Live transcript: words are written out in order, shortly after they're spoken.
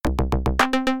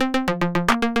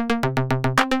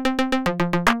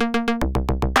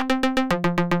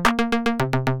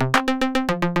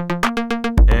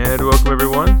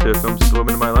to Films with the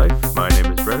Woman in My Life. My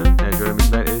name is Brennan, and joining me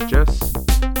tonight is Jess.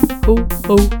 Ho,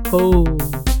 ho, ho.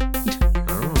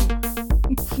 Oh.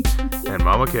 And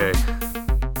Mama Kay.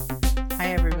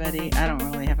 Hi, everybody. I don't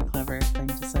really have a clever thing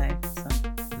to say, so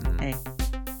hey.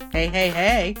 Hey, hey,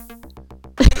 hey.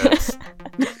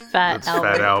 That's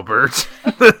Fat Albert.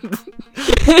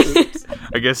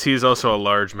 I guess he's also a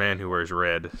large man who wears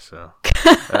red, so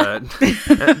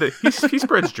he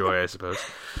spreads joy, I suppose.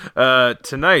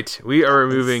 Tonight we are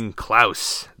removing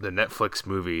Klaus, the Netflix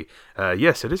movie.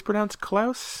 Yes, it is pronounced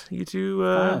Klaus. You two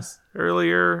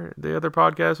earlier the other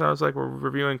podcast, when I was like, we're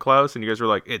reviewing Klaus, and you guys were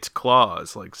like, it's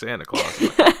Claus, like Santa Claus.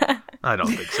 Like, I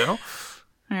don't think so.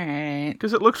 All right,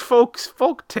 because it looks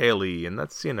folk tale-y, and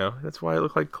that's why it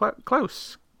looked like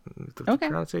Klaus. The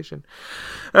pronunciation.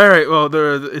 All right, well,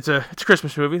 it's a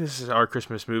Christmas movie. This is our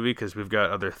Christmas movie because we've got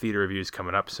other theater reviews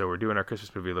coming up, so we're doing our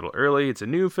Christmas movie a little early. It's a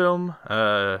new film,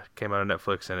 came out on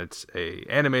Netflix, and it's a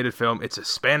animated film. It's a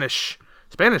Spanish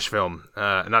film,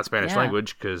 not Spanish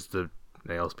language because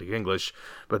they all speak English,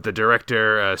 but the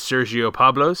director, Sergio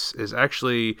Pablos, is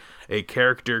actually a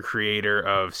character creator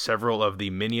of several of the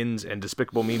Minions and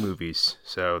Despicable Me movies,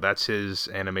 so that's his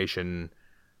animation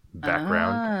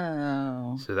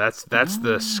background. So that's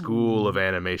the school of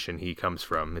animation he comes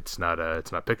from. It's not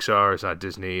Pixar, it's not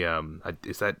Disney. I don't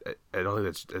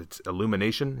think it's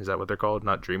Illumination. Is that what they're called?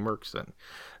 Not DreamWorks.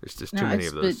 There's just too many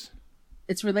of those.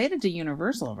 It's related to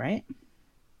Universal, right?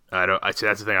 That's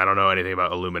the thing. I don't know anything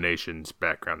about Illumination's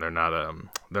background. They're not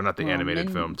the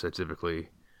animated films I typically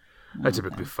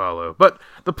follow. But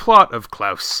the plot of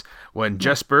Klaus, when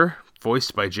Jesper,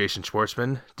 voiced by Jason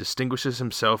Schwartzman, distinguishes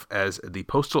himself as the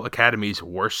Postal Academy's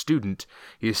worst student,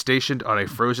 he is stationed on a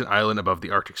frozen island above the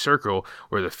Arctic Circle,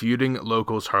 where the feuding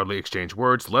locals hardly exchange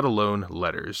words, let alone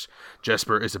letters.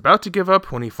 Jesper is about to give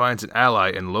up when he finds an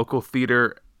ally in local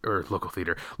teacher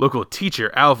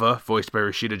Alva, voiced by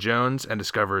Rashida Jones, and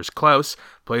discovers Klaus,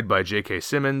 played by J.K.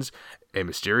 Simmons, a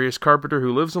mysterious carpenter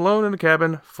who lives alone in a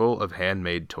cabin full of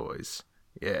handmade toys.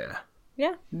 Yeah.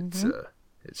 Yeah.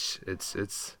 It's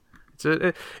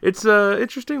a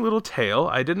interesting little tale.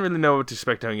 I didn't really know what to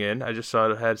expect going in. I just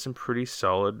saw it had some pretty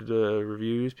solid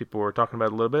reviews. People were talking about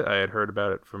it a little bit. I had heard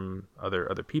about it from other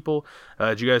people.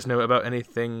 Did you guys know about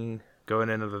anything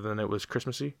going in other than it was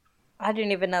Christmassy? I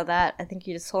didn't even know that. I think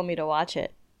you just told me to watch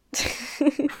it.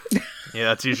 Yeah,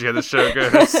 that's usually how the show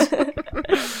goes.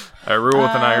 I rule with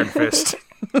an iron fist.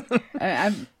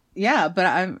 I'm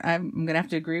gonna have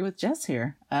to agree with Jess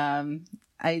here.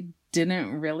 I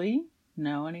didn't really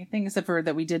know anything except for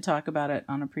that we did talk about it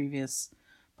on a previous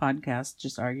podcast,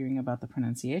 just arguing about the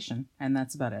pronunciation, and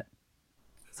that's about it.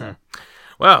 So.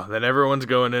 Well, then everyone's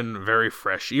going in very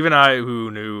fresh. Even I,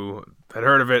 who had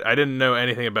heard of it, I didn't know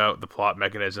anything about the plot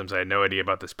mechanisms. I had no idea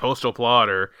about this postal plot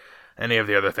or any of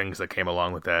the other things that came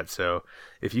along with that. So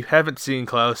if you haven't seen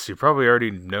Klaus, you probably already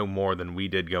know more than we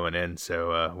did going in.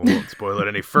 So we won't spoil it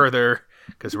any further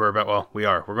because we're going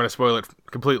to spoil it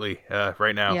completely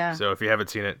right now. Yeah. So if you haven't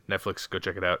seen it, Netflix, go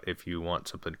check it out. If you want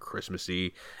something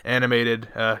Christmassy animated,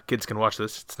 kids can watch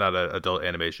this. It's not an adult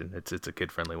animation. It's a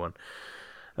kid-friendly one.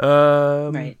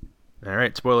 Right. All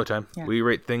right, spoiler time. Yeah. We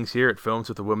rate things here at Films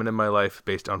with the Woman in My Life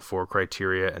based on 4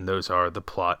 criteria, and those are the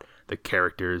plot, the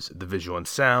characters, the visual and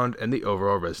sound, and the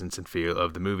overall resonance and feel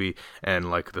of the movie. And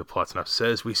like the plot synopsis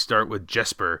says, we start with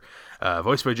Jesper,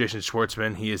 voiced by Jason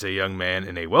Schwartzman. He is a young man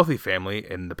in a wealthy family,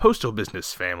 in the postal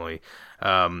business family.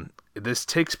 This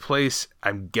takes place,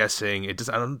 I'm guessing, I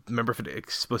don't remember if it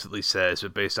explicitly says,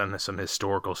 but based on some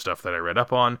historical stuff that I read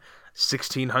up on,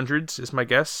 1600s is my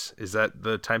guess. Is that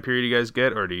the time period you guys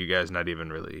get, or do you guys not even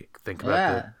really think about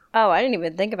that? Oh, I didn't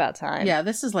even think about time. Yeah,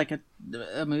 this is like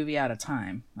a movie out of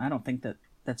time. I don't think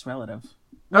that's relative.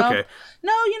 Well, okay.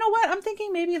 No, you know what? I'm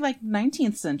thinking maybe like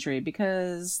 19th century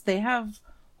because they have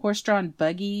horse-drawn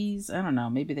buggies. I don't know.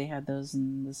 Maybe they had those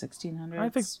in the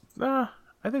 1600s.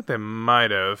 I think they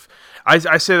might have.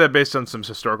 I say that based on some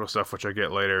historical stuff, which I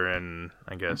get later, and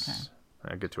I guess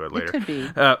I'll get to it later. It could be.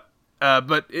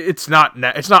 But it's not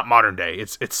modern day.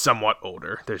 It's somewhat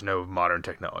older. There's no modern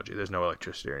technology. There's no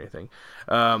electricity or anything.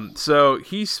 So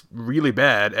he's really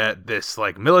bad at this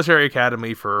like military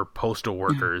academy for postal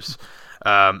workers.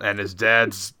 And his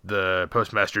dad's the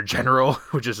postmaster general,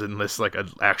 which is in this like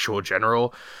an actual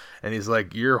general. And he's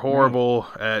like, you're horrible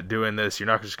at doing this. You're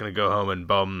not just going to go home and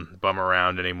bum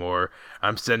around anymore.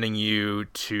 I'm sending you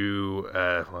to,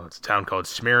 it's a town called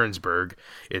Smearensburg.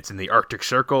 It's in the Arctic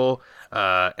Circle.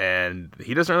 And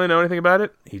he doesn't really know anything about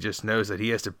it. He just knows that he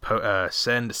has to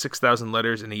send 6,000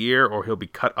 letters in a year or he'll be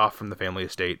cut off from the family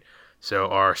estate. So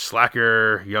our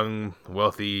slacker, young,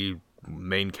 wealthy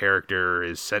main character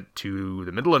is sent to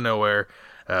the middle of nowhere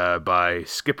by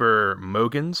Skipper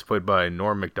Mogans, played by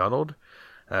Norm Macdonald.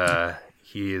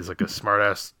 He is like a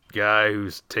smart-ass guy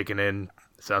who's taken in,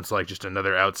 sounds like just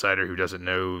another outsider who doesn't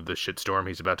know the shitstorm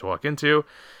he's about to walk into.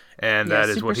 And that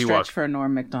is what he walks for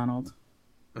Norm Macdonald.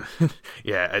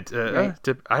 Yeah, Right.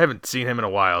 I haven't seen him in a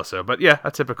while, but yeah,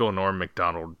 a typical Norm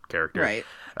Macdonald character.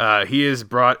 Right. He is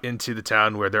brought into the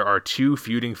town where there are two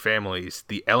feuding families,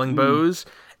 the Ellingbows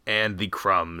and the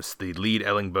Crumbs. The lead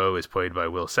Ellingbow is played by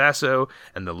Will Sasso,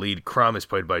 and the lead Crumb is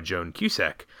played by Joan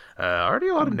Cusack. Already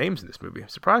a lot of names in this movie. I'm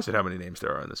surprised at how many names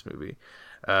there are in this movie.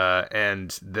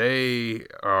 And they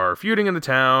are feuding in the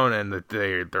town, and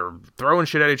they're throwing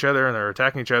shit at each other, and they're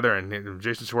attacking each other. And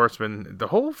Jason Schwartzman, the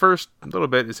whole first little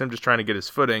bit is him just trying to get his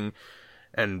footing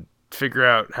and figure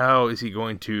out how is he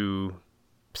going to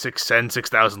send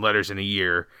 6,000 letters in a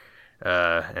year,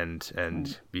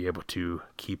 and be able to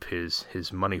keep his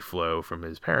money flow from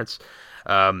his parents.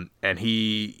 And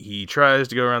he tries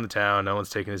to go around the town. No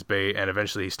one's taking his bait, and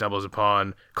eventually he stumbles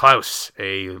upon Klaus,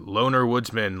 a loner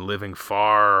woodsman living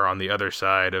far on the other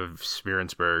side of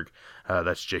Smearensburg.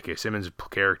 That's J.K. Simmons'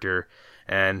 character,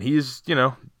 and he's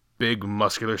big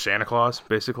muscular Santa Claus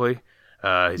basically.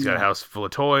 He's got a house full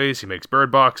of toys. He makes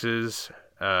birdhouses.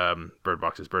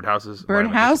 Birdhouses.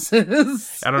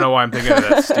 I don't know why I'm thinking of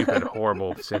that stupid,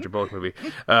 horrible Sandra Bullock movie.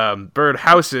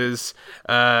 Birdhouses,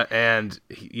 and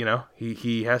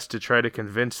he has to try to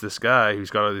convince this guy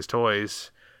who's got all these toys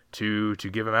to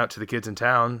give them out to the kids in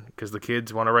town because the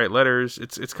kids want to write letters.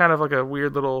 It's kind of like a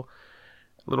weird little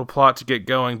plot to get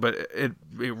going, but it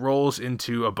rolls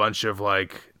into a bunch of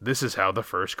like, this is how the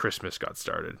first Christmas got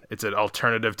started. It's an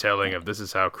alternative telling of this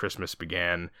is how Christmas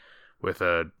began, with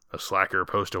a slacker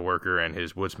postal worker and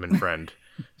his woodsman friend.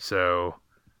 So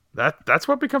that's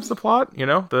what becomes the plot,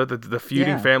 the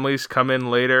feuding families come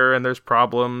in later and there's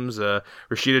problems.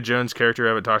 Rashida Jones' character I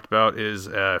haven't talked about is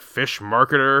a fish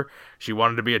marketer. She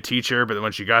wanted to be a teacher, but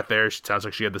when she got there, it sounds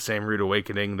like she had the same rude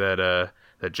awakening that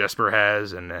Jesper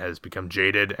has, and has become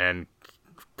jaded and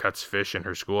cuts fish in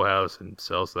her schoolhouse and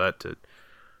sells that to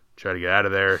try to get out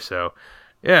of there. So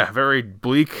yeah, very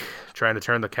bleak, trying to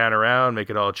turn the can around, make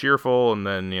it all cheerful, and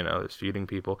then, there's feeding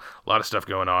people. A lot of stuff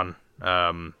going on.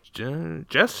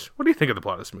 Jess, what do you think of the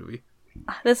plot of this movie?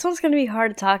 This one's going to be hard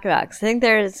to talk about, because I think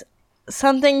there's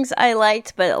some things I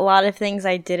liked, but a lot of things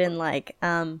I didn't like.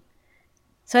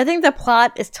 So I think the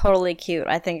plot is totally cute.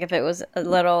 I think if it was a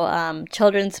little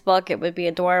children's book, it would be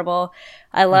adorable.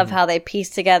 I love how they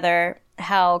piece together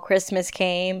how Christmas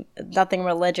came. Nothing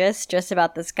religious, just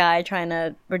about this guy trying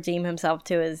to redeem himself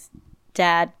to his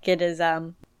dad, get his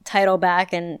title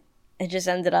back, and it just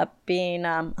ended up being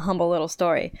a humble little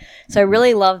story. So I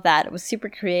really love that. It was super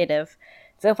creative.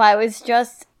 So if I was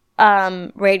just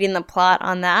rating the plot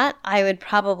on that, I would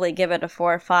probably give it a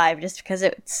 4 or 5, just because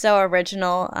it's so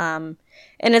original.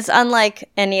 And it's unlike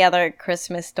any other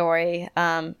Christmas story.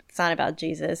 It's not about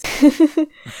Jesus.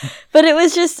 But it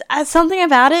was just something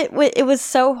about it. It was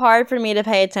so hard for me to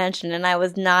pay attention, and I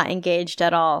was not engaged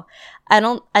at all.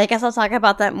 I guess I'll talk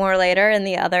about that more later in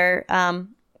the other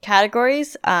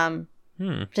categories.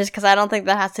 Just because I don't think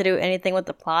that has to do anything with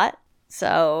the plot.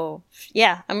 So,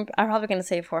 yeah, I'm probably going to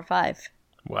say 4 or 5.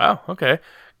 Wow, okay.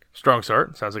 Strong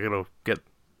start. Sounds like it'll get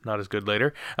not as good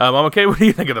later. Mama Kay, what do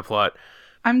you think of the plot?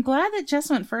 I'm glad that Jess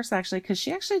went first, actually, because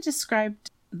she actually described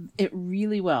it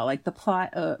really well. Like the plot,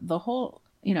 the whole,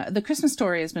 the Christmas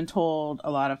story has been told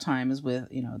a lot of times with,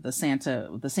 the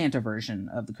Santa version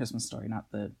of the Christmas story, not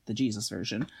the Jesus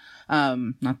version,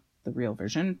 not the real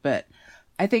version. But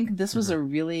I think this was a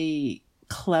really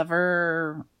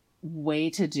clever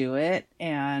way to do it,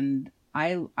 and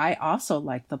I also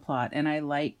liked the plot, and I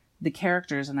liked the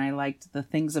characters, and I liked the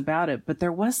things about it. But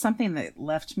there was something that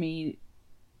left me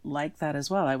like that as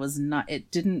well. It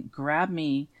didn't grab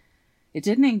me. It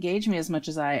didn't engage me as much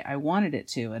as I wanted it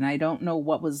to. And I don't know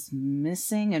what was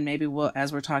missing. And maybe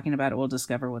as we're talking about it, we'll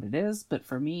discover what it is. But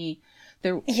for me,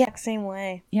 same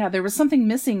way. Yeah, there was something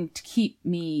missing to keep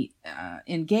me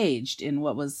engaged in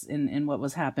what was what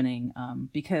was happening.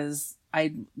 Because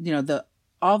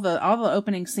all the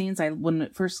opening scenes, when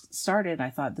it first started, I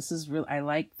thought, this is real. I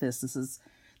like this. This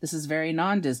is very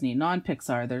non-Disney,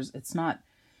 non-Pixar. It's not,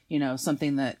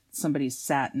 something that somebody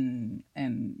sat and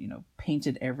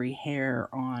painted every hair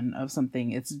on of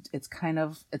something. It's kind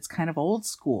of old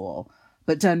school,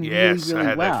 but done really, really well. Yes, I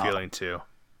had that feeling too.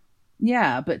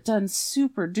 Yeah, but done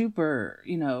super duper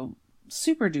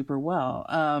well.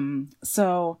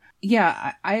 So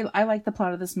yeah, I like the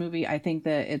plot of this movie. I think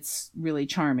that it's really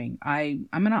charming. I'm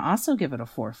gonna also give it a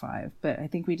 4 or 5, but I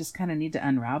think we just kind of need to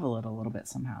unravel it a little bit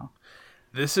somehow.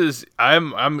 This is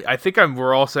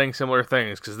we're all saying similar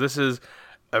things, because this is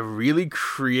a really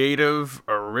creative,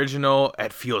 original.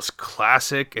 It feels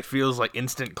classic. It feels like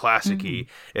instant classic-y.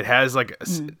 It has like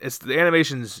it's the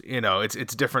animation's,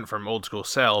 it's different from old school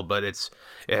Cell, but it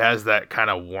has that kind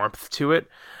of warmth to it.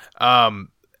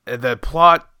 The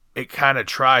plot, it kind of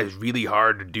tries really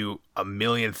hard to do a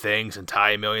million things and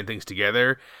tie a million things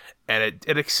together, and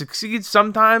it succeeds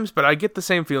sometimes. But I get the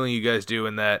same feeling you guys do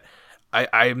in that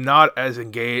I'm not as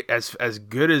engaged as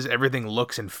good as everything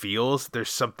looks and feels. There's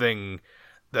something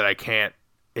that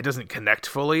it doesn't connect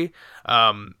fully.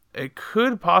 It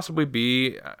could possibly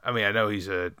be, I mean, I know it's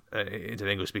an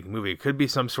English speaking movie. It could be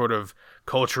some sort of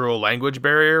cultural language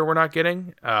barrier we're not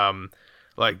getting.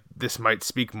 Like this might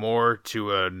speak more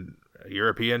to a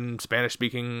European Spanish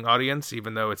speaking audience,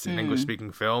 even though it's an English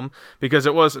speaking film, because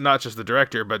it was not just the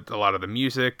director, but a lot of the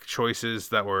music choices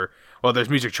that were, well, there's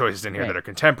music choices in here that are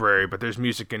contemporary, but there's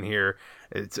music in here.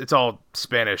 It's all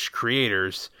Spanish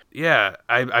creators. Yeah,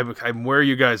 I'm where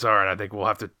you guys are, and I think we'll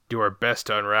have to do our best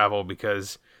to unravel,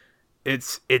 because it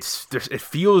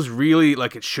feels really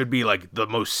like it should be like the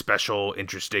most special,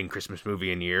 interesting Christmas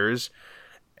movie in years.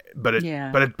 But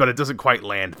it doesn't quite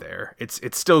land there. It's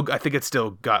still, I think it's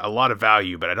still got a lot of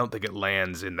value, but I don't think it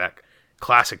lands in that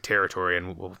classic territory,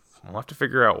 and we'll have to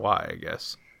figure out why, I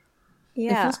guess.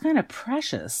 Yeah, it feels kind of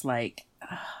precious, like,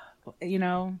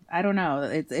 I don't know.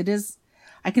 It is.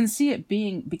 I can see it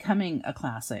becoming a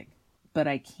classic, but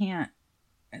I can't.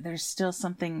 There's still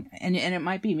something, and it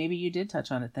might be. Maybe you did touch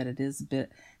on it, that it is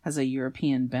has a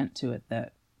European bent to it.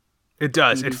 That it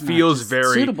does. It feels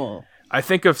very suitable. I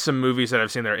think of some movies that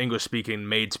I've seen that are English speaking,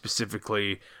 made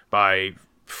specifically by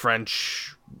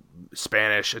French,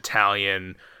 Spanish,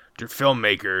 Italian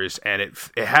filmmakers, and it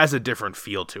has a different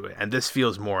feel to it. And this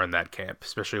feels more in that camp,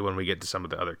 especially when we get to some of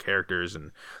the other characters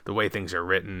and the way things are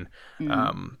written.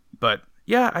 But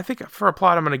yeah, I think for a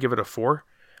plot, I'm going to give it a 4.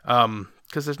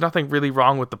 Because there's nothing really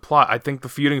wrong with the plot. I think the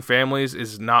feuding families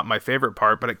is not my favorite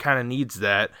part, but it kind of needs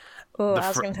that. Oh, I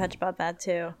was going to touch about that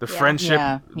too. The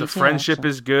friendship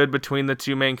is good between the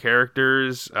two main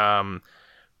characters.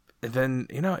 And then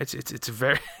it's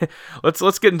very.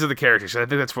 let's get into the characters. I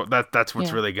think that's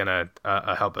what's really gonna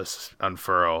help us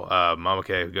unfurl. Mama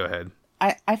K, go ahead.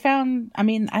 I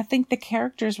think the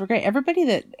characters were great. Everybody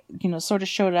that sort of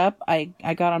showed up, I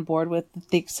got on board with,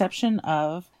 the exception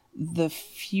of the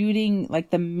feuding, like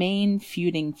the main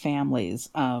feuding families.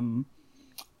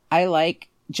 I like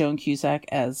Joan Cusack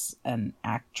as an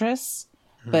actress,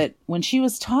 but when she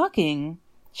was talking,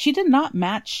 she did not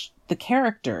match the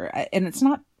character, and it's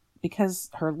not because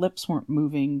her lips weren't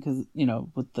moving, because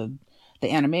with the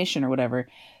animation or whatever.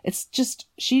 It's just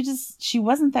she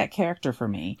wasn't that character for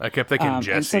me. I kept thinking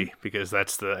Jessie, because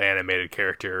that's the animated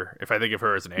character. If I think of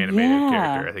her as an animated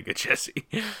character, I think of Jessie.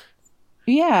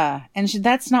 Yeah, and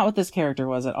that's not what this character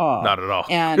was at all. Not at all.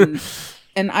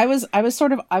 And I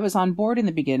was on board in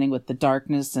the beginning with the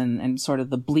darkness and sort of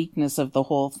the bleakness of the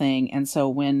whole thing. And so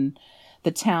when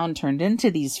the town turned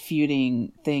into these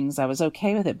feuding things, I was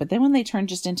okay with it. But then when they turned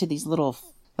just into these little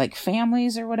like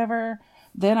families or whatever,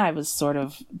 then I was sort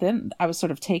of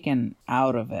taken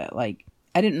out of it. Like,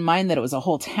 I didn't mind that it was a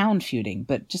whole town feuding,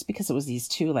 but just because it was these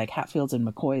two, like Hatfields and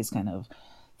McCoys kind of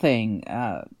thing,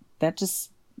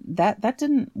 that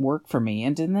didn't work for me.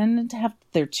 And then to have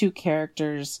their two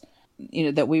characters,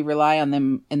 that we rely on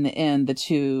them in the end,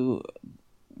 the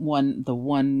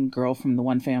one girl from the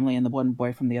one family and the one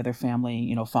boy from the other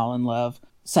family, fall in love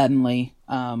suddenly,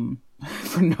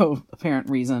 for no apparent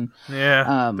reason.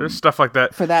 Yeah. There's stuff like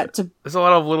that. There's a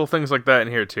lot of little things like that in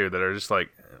here too, that are just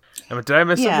like, did I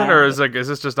miss something? Or is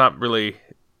this just not really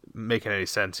making any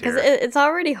sense here? It's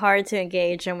already hard to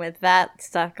engage, and with that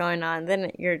stuff going on,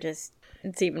 then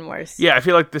it's even worse. Yeah, I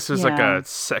feel like this is like a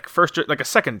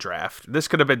second draft. This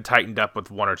could have been tightened up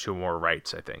with one or two more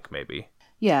writes, I think, maybe.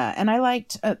 Yeah, and I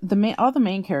liked all the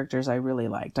main characters. I really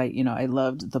liked. I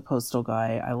loved the postal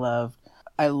guy. I love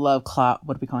Klaus.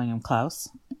 What are we calling him? Klaus.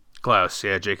 Klaus,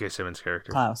 yeah, J.K. Simmons'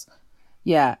 character. Klaus.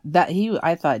 Yeah,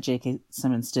 I thought J.K.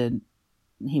 Simmons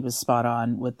he was spot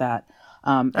on with that.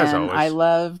 As always. I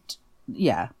loved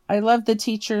the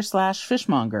teacher /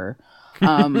 fishmonger.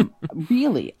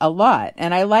 Really a lot.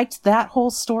 And I liked that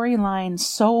whole storyline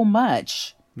so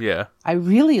much. Yeah. I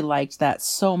really liked that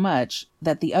so much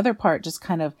that the other part just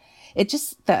kind of,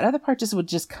 that other part just would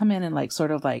just come in and like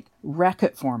sort of like wreck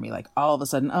it for me. Like all of a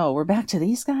sudden, oh, we're back to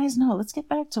these guys? No, let's get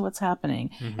back to what's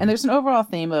happening. Mm-hmm. And there's an overall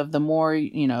theme of the more,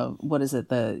 what is it?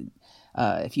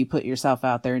 If you put yourself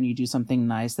out there and you do something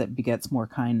nice, that begets more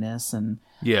kindness. And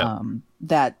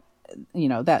that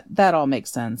all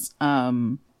makes sense.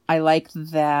 I like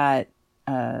that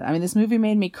I mean, this movie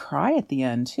made me cry at the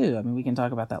end too. I mean, we can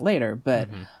talk about that later, but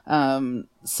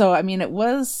so I mean, I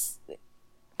was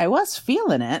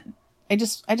feeling it. I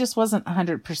just wasn't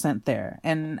 100% there,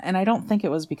 and I don't think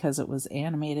it was because it was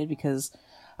animated. Because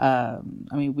I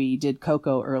mean, we did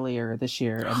Coco earlier this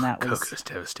year, and that was Coco's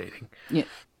devastating. Yeah,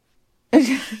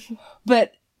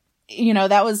 but you know,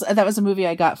 that was a movie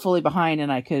I got fully behind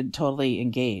and I could totally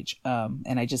engage.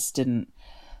 And I just didn't.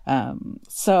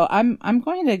 So I'm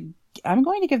going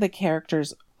to give the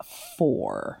characters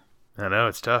 4. I know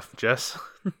it's tough, Jess.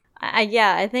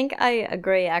 I think I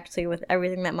agree actually with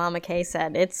everything that Mama Kay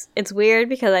said. It's weird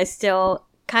because I still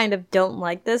kind of don't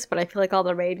like this, but I feel like all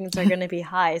the ratings are going to be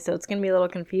high, so it's going to be a little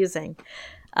confusing.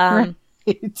 Right.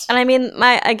 And I mean,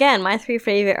 my 3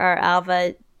 favorite are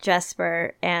Alva,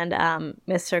 Jesper, and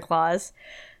Mr. Claus.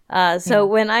 So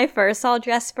when I first saw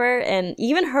Jesper and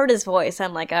even heard his voice,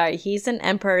 I'm like, all right, he's an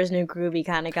Emperor's New Groovy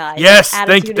kind of guy. Yes, that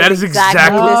is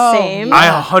exactly the same. Yeah.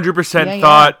 I 100%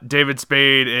 thought David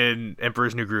Spade in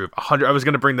Emperor's New Groove. I was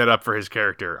going to bring that up for his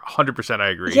character. 100% I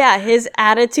agree. Yeah, his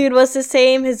attitude was the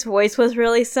same. His voice was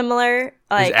really similar.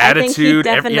 Like, his attitude,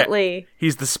 I think he definitely...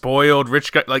 he's the spoiled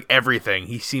rich guy, like everything.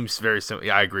 He seems very similar.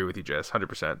 Yeah, I agree with you, Jess,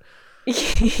 100%.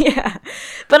 Yeah,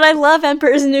 but I love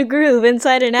Emperor's New Groove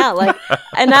inside and out. Like,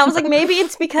 and I was like, maybe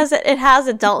it's because it has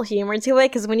adult humor to it.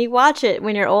 Because when you watch it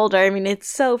when you're older, I mean, it's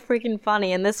so freaking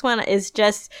funny. And this one is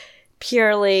just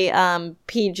purely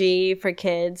PG for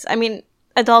kids. I mean,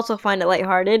 adults will find it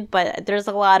lighthearted, but there's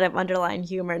a lot of underlying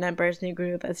humor in Emperor's New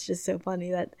Groove that's just so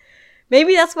funny that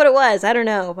maybe that's what it was. I don't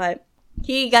know, but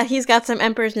he's got some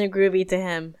Emperor's New Groovy to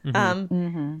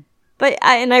him. But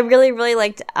I really, really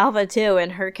liked Alva, too,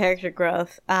 and her character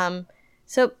growth.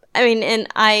 So, I mean, and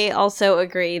I also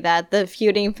agree that the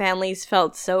feuding families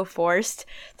felt so forced.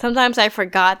 Sometimes I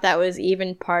forgot that was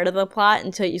even part of the plot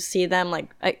until you see them,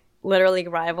 like literally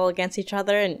rival against each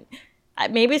other. And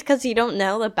maybe it's because you don't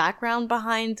know the background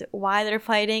behind why they're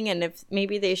fighting, and if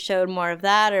maybe they showed more of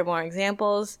that or more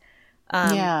examples.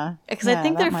 Because I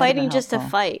think they're fighting just to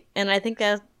fight. And I think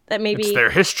that maybe it's their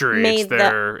history.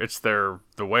 It's the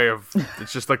way of.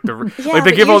 It's just like the yeah, like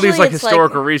they give all these like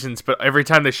historical like, reasons, but every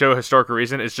time they show a historical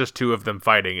reason, it's just 2 of them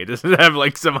fighting. It doesn't have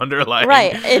like some underlying.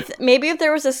 Right. If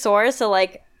there was a source, so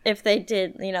like if they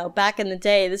did, you know, back in the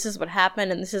day, this is what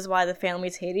happened, and this is why the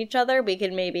families hate each other. We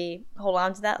could maybe hold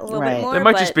on to that a little bit more. It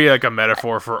might just be like a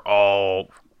metaphor for all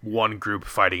one group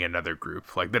fighting another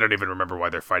group. Like they don't even remember why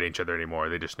they're fighting each other anymore.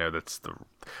 They just know that's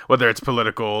whether it's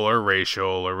political or racial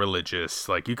or religious.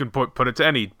 Like you can put it to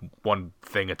any one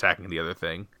thing attacking the other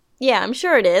thing. Yeah, I'm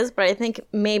sure it is, but I think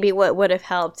maybe what would have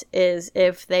helped is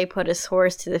if they put a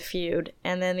source to the feud,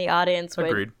 and then the audience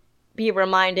would be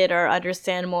reminded or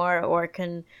understand more or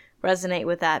can resonate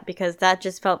with that, because that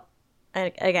just felt,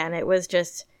 again, it was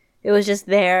just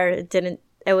there.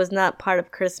 It was not part of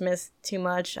Christmas too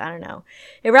much. I don't know.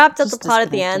 It wrapped up the plot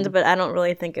at the end, but I don't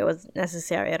really think it was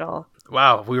necessary at all.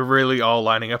 Wow, we were really all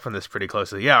lining up on this pretty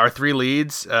closely. Yeah, our 3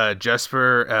 leads,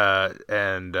 Jesper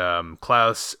and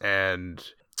Klaus and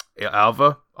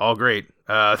Alva, all great.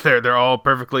 They're all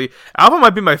perfectly. Alva might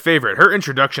be my favorite. Her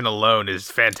introduction alone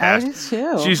is fantastic. I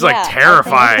do too. She's like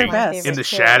terrifying in the too.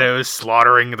 shadows,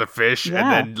 slaughtering the fish,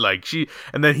 and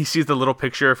then he sees the little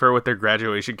picture of her with their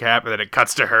graduation cap, and then it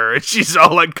cuts to her, and she's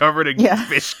all like covered in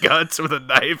fish guts with a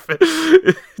knife.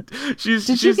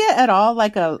 Did you get at all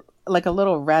like a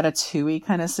little Ratatouille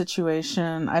kind of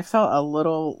situation? I felt a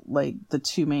little like the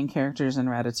 2 main characters in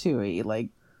Ratatouille, like.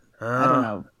 I don't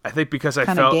know. I think because I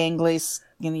felt felt gangly,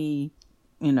 skinny,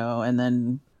 you know, and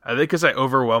then I think because I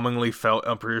overwhelmingly felt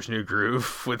Emperor's New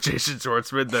Groove with Jason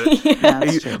Schwartzman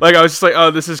that like I was just like, oh,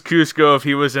 this is Cusco if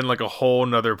he was in like a whole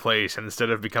nother place, and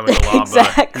instead of becoming a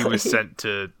llama, he was sent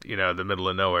to the middle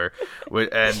of nowhere.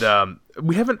 And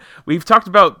we've talked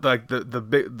about like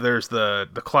there's the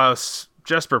Klaus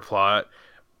Jesper plot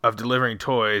of delivering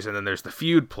toys, and then there's the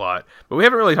feud plot, but we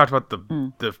haven't really talked about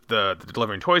the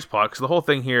delivering toys plot, because the whole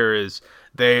thing here is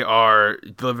they are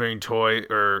delivering toy,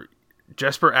 or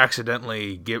Jesper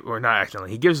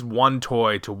he gives 1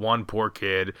 toy to one poor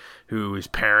kid whose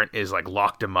parent is like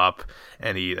locked him up,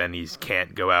 and he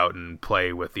can't go out and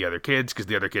play with the other kids because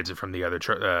the other kids are from the other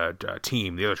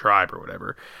team, the other tribe or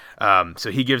whatever. So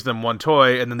he gives them 1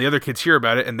 toy, and then the other kids hear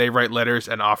about it, and they write letters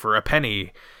and offer a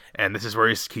penny. And this is where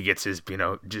he gets his,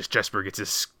 just Jesper gets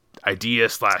his idea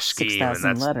 / scheme, and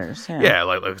that's letters.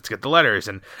 Like let's get the letters,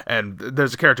 and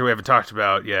there's a character we haven't talked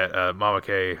about yet. Mama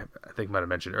Kay, I think might have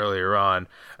mentioned earlier on,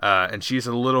 and she's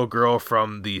a little girl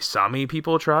from the Sami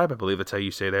people tribe. I believe that's how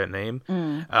you say that name.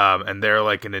 And they're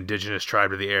like an indigenous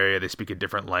tribe to the area. They speak a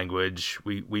different language.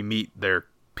 We meet their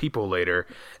people later.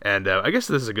 And I guess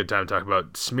this is a good time to talk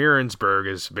about Smeerensburg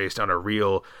is based on a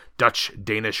real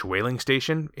Dutch-Danish whaling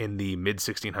station in the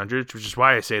mid-1600s, which is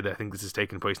why I say that I think this is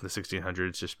taking place in the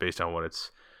 1600s, just based on what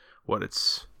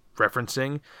it's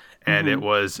referencing. And it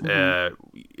was a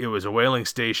whaling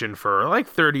station for like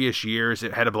 30-ish years.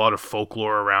 It had a lot of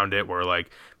folklore around it where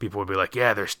like people would be like,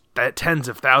 yeah, there's tens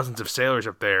of thousands of sailors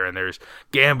up there and there's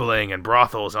gambling and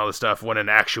brothels and all this stuff, when in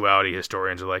actuality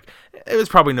historians are like, it was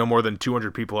probably no more than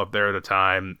 200 people up there at a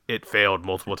time. It failed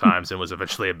multiple times and was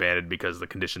eventually abandoned because the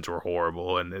conditions were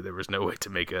horrible and there was no way to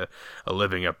make a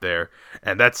living up there.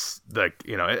 And that's like,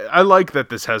 you know, I like that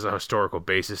this has a historical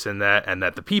basis in that, and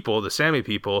that the people, the Sami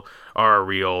people, are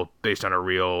based on a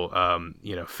real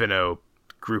Finno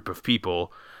group of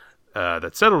people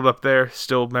that settled up there,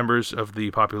 still members of the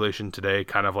population today,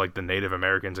 kind of like the Native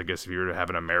Americans, I guess, if you were to have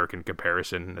an American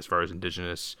comparison as far as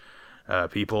indigenous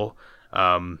people.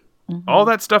 All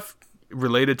that stuff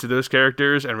related to those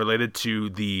characters and related to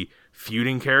the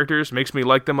feuding characters makes me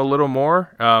like them a little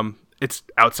more. It's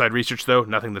outside research, though,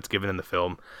 nothing that's given in the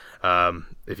film.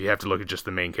 If you have to look at just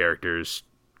the main characters,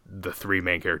 the three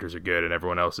main characters are good, and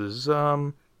everyone else is...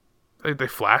 They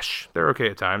flash. They're okay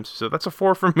at times. So that's a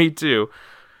 4 from me, too.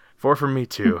 4 from me,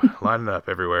 too. Lining up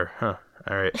everywhere. Huh.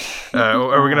 All right.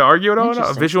 Are we going to argue at all?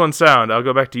 No? Visual and sound. I'll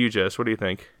go back to you, Jess. What do you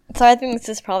think? So I think this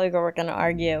is probably where we're going to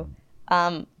argue.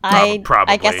 Probably.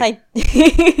 I guess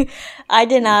I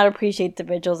did not appreciate the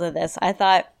visuals of this. I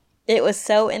thought it was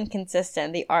so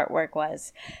inconsistent, the artwork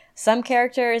was. Some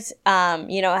characters,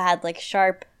 had like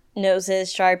sharp noses,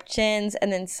 sharp chins,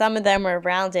 and then some of them were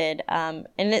rounded. And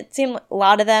it seemed a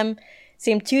lot of them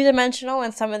seemed 2-dimensional,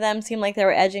 and some of them seemed like they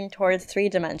were edging towards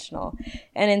 3-dimensional.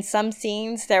 And in some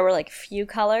scenes, there were like few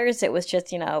colors. It was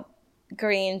just,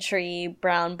 green tree,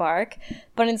 brown bark.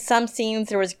 But in some scenes,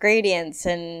 there was gradients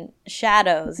and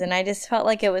shadows, and I just felt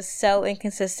like it was so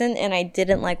inconsistent, and I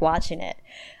didn't like watching it.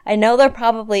 I know there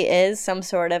probably is some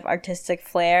sort of artistic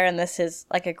flair, and this is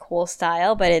like a cool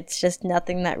style, but it's just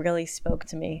nothing that really spoke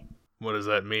to me. What does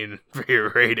that mean for your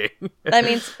rating? That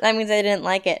means I didn't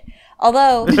like it.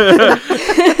 Although, in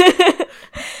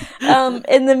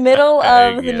the middle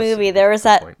of the movie, there was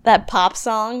that pop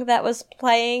song that was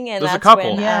playing, and there's that's a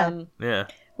couple.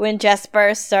 When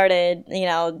Jesper started,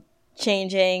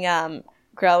 changing,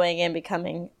 growing, and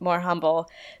becoming more humble.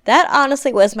 That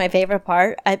honestly was my favorite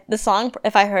part. The song,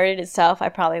 if I heard it itself, I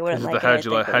probably wouldn't like it. How'd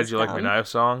you like me now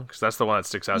song? Because that's the one that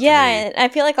sticks out to me. Yeah, and I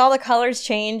feel like all the colors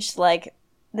changed. Like,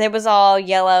 there was all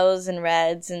yellows and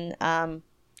reds, and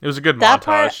it was a good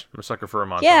montage. I'm a sucker for a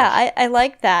montage. Yeah, I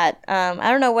like that.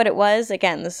 I don't know what it was.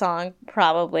 Again, the song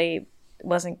probably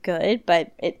wasn't good,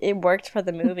 but it worked for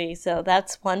the movie, so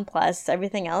that's 1+.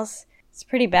 Everything else is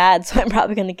pretty bad, so I'm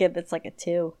probably going to give this like a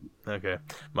 2. Okay.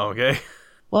 Mom, okay?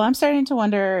 Well, I'm starting to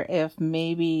wonder if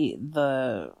maybe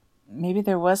there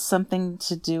was something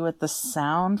to do with the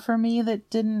sound for me that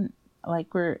didn't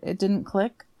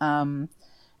click.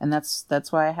 And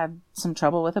that's why I had some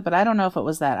trouble with it. But I don't know if it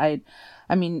was that.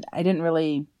 I mean, I didn't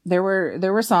really. There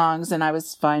were songs, and I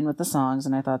was fine with the songs,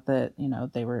 and I thought that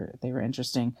they were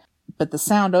interesting. But the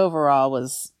sound overall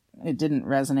it didn't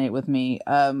resonate with me.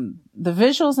 The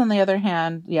visuals, on the other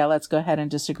hand, yeah, let's go ahead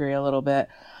and disagree a little bit.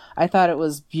 I thought it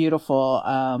was beautiful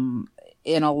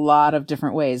in a lot of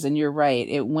different ways, and you're right.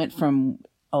 It went from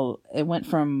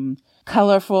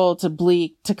colorful to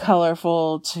bleak to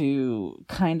colorful to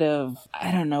kind of,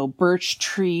 I don't know, birch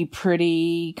tree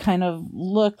pretty kind of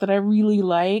look that I really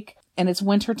like. And it's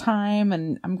winter time,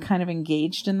 and I'm kind of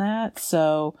engaged in that.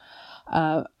 So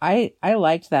I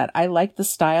liked that. I liked the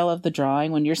style of the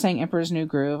drawing. When you're saying Emperor's New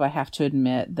Groove, I have to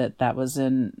admit that was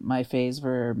in my phase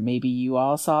where maybe you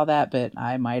all saw that, but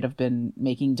I might have been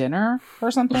making dinner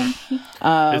or something.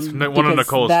 It's one of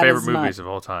Nicole's favorite movies of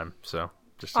all time, so...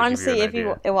 Honestly, if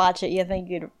you watch it, you think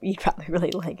you'd probably really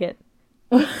like it.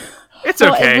 It's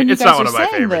okay. It's not one of my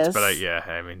favorites, but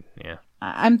yeah.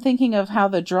 I'm thinking of how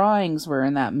the drawings were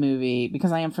in that movie,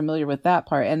 because I am familiar with that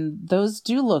part, and those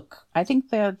do look. I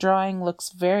think the drawing looks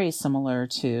very similar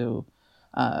to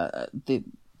the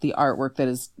artwork that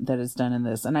is done in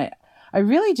this, and I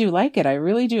really do like it. I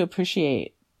really do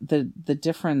appreciate the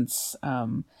difference.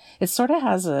 It sort of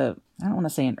has I don't want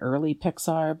to say an early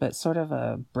Pixar, but sort of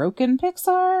a broken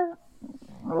Pixar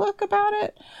look about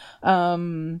it.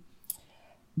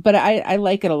 But I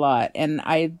like it a lot. And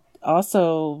I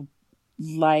also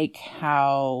like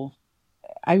how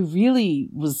I really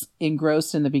was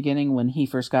engrossed in the beginning when he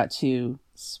first got to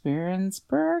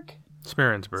Smeerensburg. Is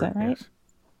that right? Yes.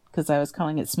 Because I was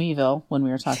calling it Smeeville when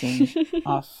we were talking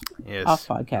off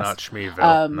podcast. Not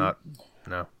Schmeeville.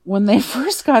 No. When they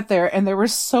first got there, and there were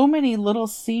so many little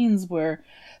scenes where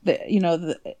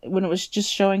when it was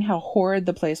just showing how horrid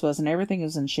the place was, and everything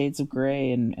was in shades of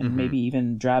gray and maybe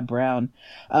even drab brown.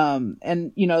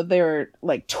 And they were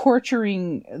like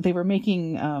torturing. They were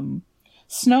making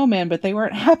snowmen, but they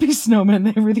weren't happy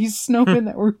snowmen. They were these snowmen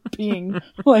that were being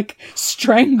like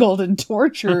strangled and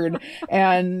tortured,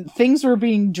 and things were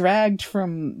being dragged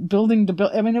from building to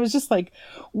building. I mean, it was just like,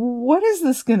 what is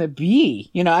this going to be?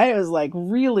 I was like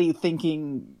really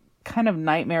thinking kind of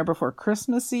Nightmare Before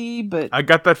Christmassy, but I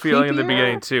got that feeling in the creepier.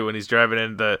 beginning too when he's driving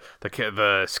in. The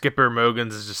skipper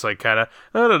Mogans is just like kind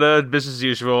of business as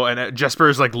usual, and Jesper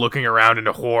is like looking around in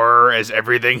horror as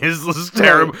everything is just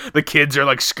terrible. Right. The kids are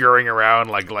like scurrying around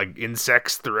like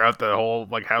insects throughout the whole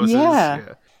like houses.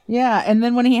 Yeah, and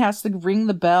then when he has to ring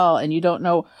the bell and you don't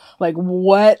know like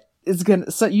what is gonna,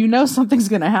 so something's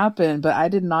gonna happen, but I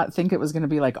did not think it was gonna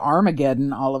be like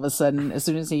Armageddon all of a sudden as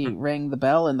soon as he rang the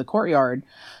bell in the courtyard,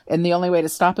 and the only way to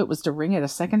stop it was to ring it a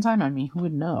second time. I mean, who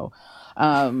would know?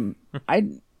 I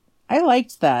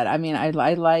liked that. I mean, I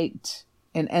liked,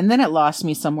 and then it lost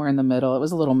me somewhere in the middle. It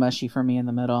was a little mushy for me in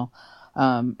the middle,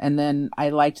 and then I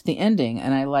liked the ending,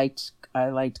 and I liked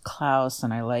Klaus,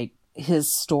 and I liked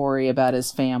his story about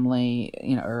his family,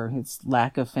 or his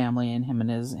lack of family in him and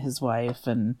his wife,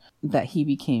 and that he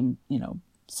became,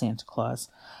 Santa Claus.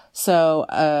 So,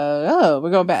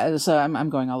 we're going back. So I'm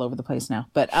going all over the place now,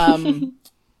 but,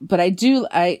 but I'm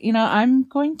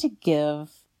going to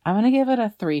give it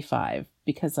a 3.5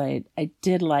 because I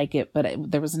did like it,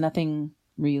 but there was nothing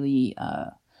really,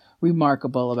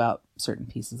 remarkable about certain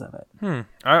pieces of it.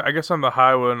 I guess on the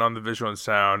high one on the visual and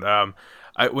sound,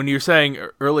 when you're saying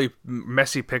early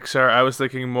messy Pixar, I was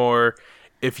thinking more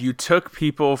if you took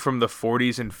people from the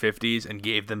 40s and 50s and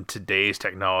gave them today's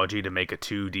technology to make a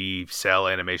 2D cell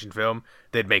animation film,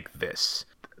 they'd make this.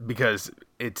 Because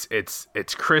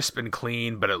it's crisp and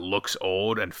clean, but it looks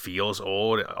old and feels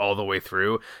old all the way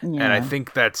through. Yeah. And I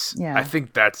think that's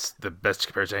the best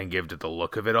comparison I can give to the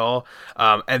look of it all.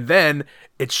 And then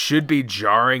it should be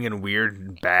jarring and weird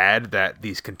and bad that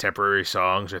these contemporary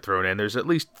songs are thrown in. There's at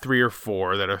least 3 or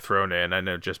 4 that are thrown in. I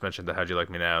know just mentioned the How'd You Like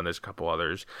Me Now, and there's a couple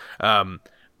others.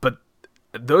 But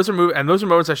those are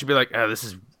moments I should be like, this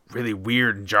is really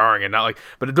weird and jarring, and not like,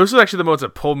 but those are actually the moments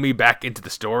that pull me back into the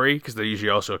story, because they're usually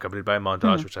also accompanied by a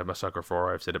montage, which I'm a sucker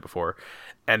for. I've said it before,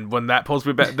 and when that pulls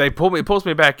me back, it pulls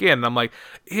me back in, and I'm like,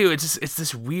 ew, it's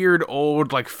this weird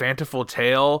old like fanciful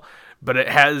tale, but it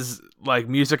has like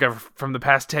music from the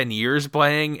past 10 years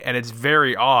playing, and it's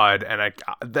very odd, and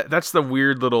that's the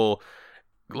weird little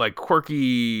like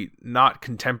quirky, not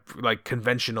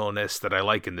conventionalness that I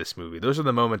like in this movie. Those are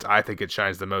the moments I think it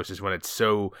shines the most, is when it's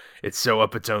so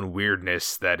up its own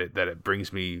weirdness that it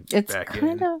brings me back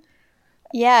in.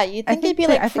 Yeah, you'd think it'd be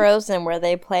like Frozen, where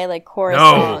they play like chorus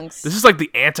songs. This is like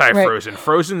the anti-Frozen. Right.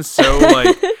 Frozen's so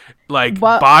by the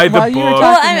book.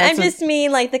 Well, I just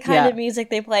mean like the kind of music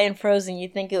they play in Frozen.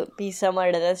 You'd think it would be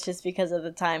similar to this just because of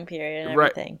the time period and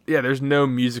everything. Yeah, there's no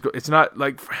musical. It's not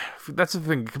like, that's the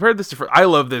thing. Compared this to I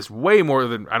love this way more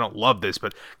than, I don't love this,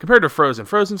 but compared to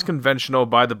Frozen's conventional,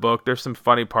 by the book. There's some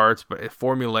funny parts, but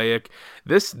formulaic.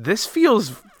 This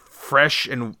feels fresh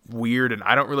and weird, and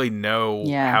I don't really know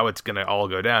how it's gonna all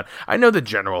go down. I know the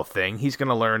general thing. He's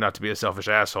gonna learn not to be a selfish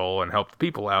asshole and help the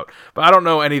people out, but I don't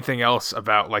know anything else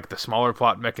about like the smaller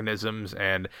plot mechanisms,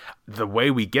 and the way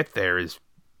we get there is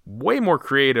way more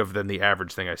creative than the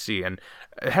average thing I see, and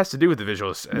it has to do with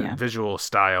the visual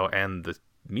style and the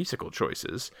musical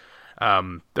choices.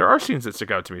 There are scenes that stick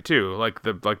out to me too, like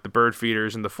the bird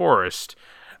feeders in the forest.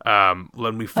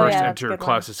 When we first enter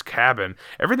Klaus's cabin,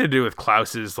 everything to do with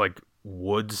Klaus's like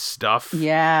wood stuff,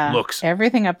 looks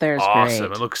everything up there is awesome.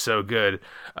 Great. It looks so good.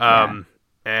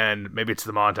 And maybe it's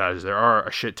the montages. There are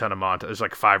a shit ton of montages. There's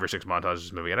like 5 or 6 montages in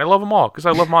this movie, and I love them all because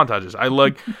I love montages. I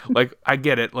like I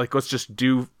get it. Like, let's just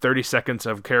do 30 seconds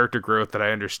of character growth that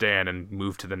I understand and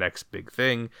move to the next big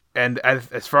thing. And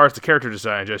as far as the character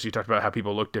design, Jess, you talked about how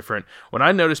people look different. When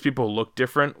I noticed people look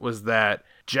different was that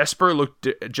Jesper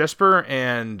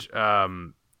and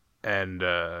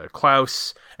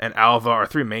Klaus and Alva, our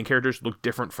 3 main characters, looked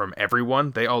different from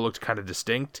everyone. They all looked kind of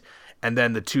distinct. And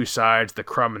then the 2 sides, the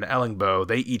Crumb and Ellingbo,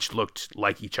 they each looked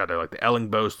like each other. Like the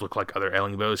Ellingbos looked like other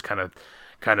Ellingbos, kind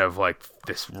of like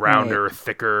this rounder,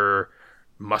 thicker,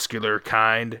 muscular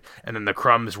kind. And then the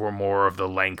Crumbs were more of the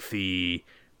lengthy,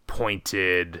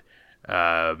 pointed,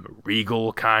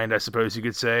 regal kind, I suppose you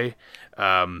could say.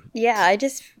 I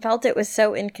just felt it was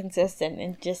so inconsistent,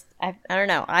 and just I don't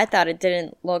know. I thought it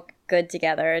didn't look good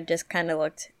together. It just kind of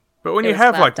looked. But when you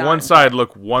have like one side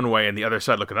look one way and the other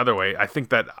side look another way, I think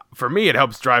that for me it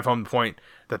helps drive home the point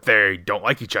that they don't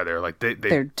like each other. Like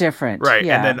they're different, right?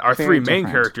 Yeah, and then our three main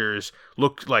characters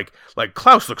look like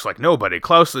Klaus looks like nobody.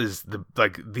 Klaus is the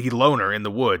loner in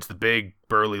the woods, the big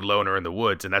burly loner in the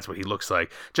woods, and that's what he looks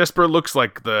like. Jesper looks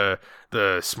like the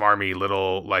smarmy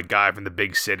little like guy from the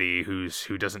big city who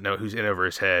doesn't know, who's in over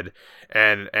his head.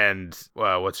 And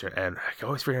what's her, and I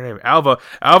always forget her name. Alva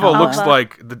looks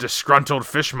like the disgruntled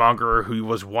fishmonger who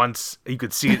was once, you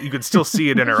could still see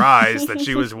it in her eyes that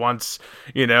she was once,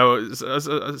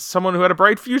 someone who had a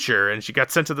bright future, and she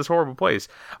got sent to this horrible place.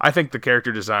 I think the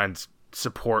character designs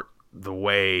support the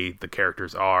way the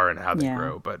characters are and how they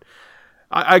grow, but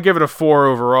I give it a 4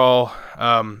 overall.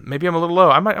 Maybe I'm a little low.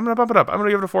 I'm going to bump it up. I'm going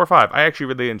to give it a 4 or 5. I actually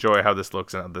really enjoy how this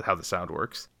looks and how the sound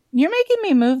works. You're making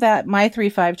me move my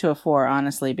 3.5 to a 4,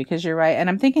 honestly, because you're right. And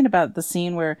I'm thinking about the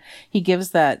scene where he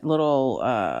gives that little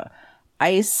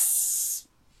ice.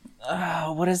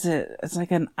 What is it? It's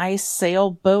like an ice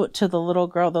sailboat to the little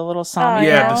girl, the little Sami.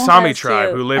 Yeah, girl. the Sami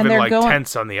tribe who live in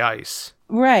tents on the ice.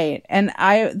 Right. And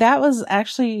that was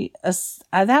actually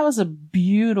that was a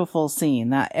beautiful scene.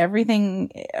 That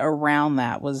everything around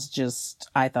that was just,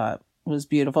 I thought, was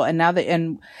beautiful. And now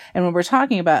and when we're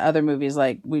talking about other movies,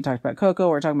 like we talked about Coco,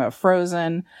 we're talking about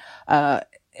Frozen,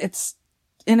 it's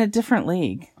in a different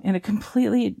league, in a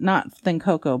completely not than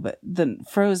Coco, but than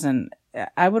Frozen.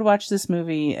 I would watch this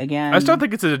movie again. I still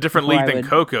think it's in a different league than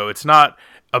Coco. It's not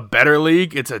a better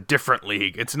league. It's a different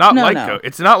league. It's not Coco.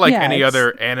 It's not like any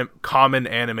other common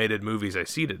animated movies I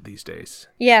see these days.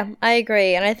 Yeah, I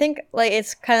agree. And I think like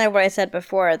it's kind of what I said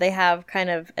before. They have kind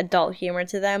of adult humor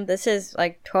to them. This is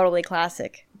like totally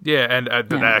classic. Yeah, and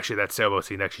that sailboat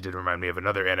scene actually did remind me of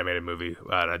another animated movie,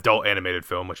 an adult animated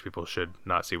film, which people should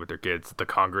not see with their kids, The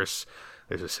Congress.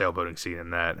 There's a sailboating scene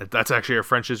in that. That's actually a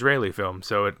French-Israeli film,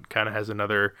 so it kind of has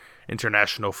another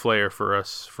international flair for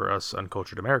us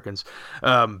uncultured Americans.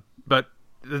 But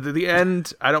the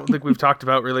end, I don't think we've talked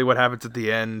about really what happens at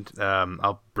the end.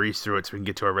 I'll breeze through it so we can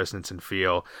get to our resonance and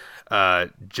feel.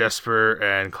 Jesper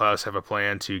and Klaus have a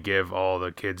plan to give all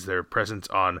the kids their presents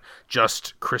on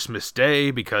just Christmas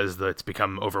Day because it's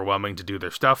become overwhelming to do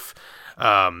their stuff.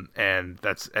 And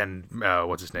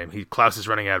what's his name? Klaus is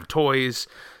running out of toys,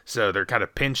 so they're kind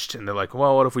of pinched, and they're like,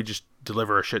 well, what if we just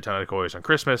deliver a shit ton of toys on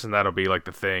Christmas, and that'll be like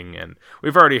the thing. And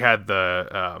we've already had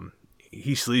the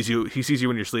he sees you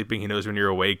when you're sleeping, he knows when you're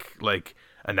awake, like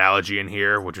analogy in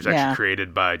here, which was actually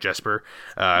created by Jesper.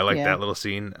 I like that little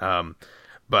scene.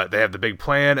 But they have the big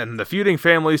plan, and the feuding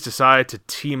families decide to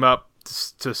team up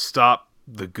to stop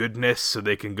the goodness so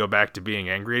they can go back to being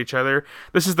angry at each other.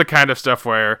 This is the kind of stuff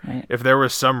where if there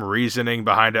was some reasoning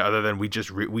behind it other than we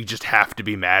just have to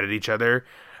be mad at each other.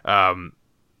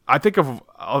 I think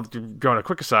I'll go on a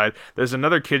quick aside. There's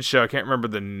another kids show. I can't remember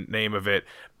the name of it,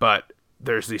 but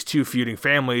there's these two feuding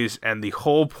families, and the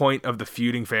whole point of the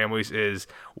feuding families is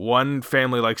one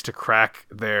family likes to crack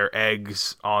their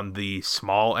eggs on the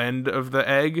small end of the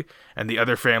egg, and the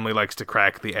other family likes to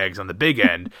crack the eggs on the big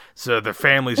end. So the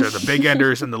families are the big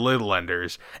enders and the little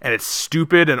enders, and it's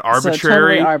stupid and arbitrary. So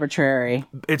totally arbitrary.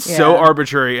 It's so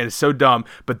arbitrary and it's so dumb,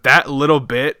 but that little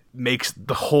bit makes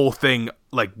the whole thing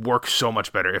like work so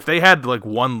much better. If they had like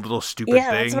one little stupid thing,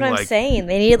 that's what I'm saying.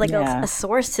 They needed like a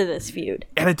source to this feud,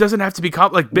 and it doesn't have to be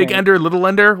like big ender, little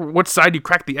ender. What side you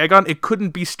crack the egg on? It couldn't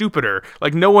be stupider.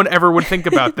 Like no one ever would think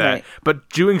about that. Right. But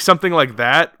doing something like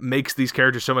that makes these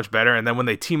characters so much better. And then when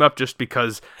they team up just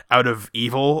because out of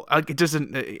evil, like it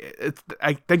doesn't.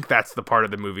 I think that's the part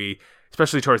of the movie,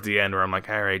 especially towards the end, where I'm like,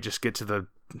 all right, just get to the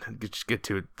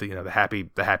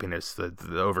happiness,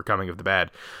 the overcoming of the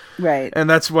bad, right? And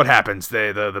that's what happens.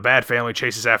 The bad family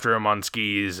chases after him on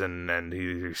skis, and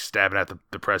he's stabbing at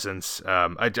the presents.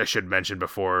 I should mention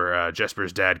before,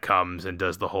 Jesper's dad comes and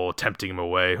does the whole tempting him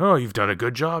away. Oh, you've done a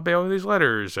good job mailing these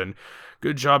letters, and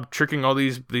good job tricking all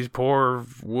these poor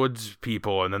woods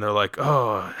people. And then they're like,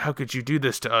 oh, how could you do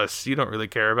this to us? You don't really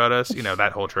care about us.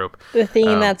 That whole trope. The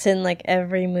theme that's in like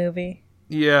every movie.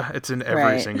 Yeah, it's in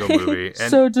every single movie.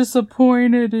 And so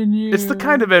disappointed in you. It's the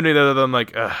kind of ending that I'm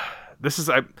like, this is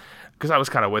because I was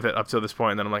kind of with it up to this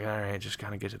point, and then I'm like, all right, just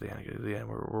kind of get to the end.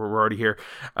 We're already here.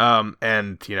 And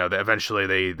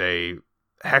eventually they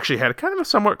actually had a kind of a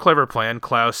somewhat clever plan.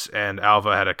 Klaus and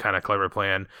Alva had a kind of clever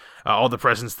plan. All the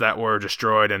presents that were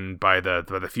destroyed and by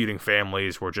the feuding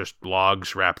families were just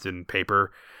logs wrapped in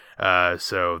paper.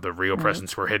 So the real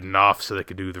presents were hidden off so they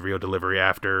could do the real delivery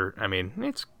after. I mean,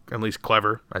 it's at least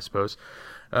clever, I suppose.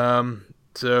 So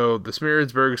the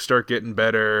Smearsburgs start getting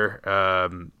better.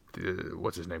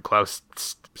 What's his name? Klaus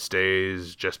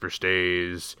stays, Jesper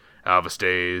stays, Alva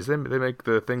stays. They make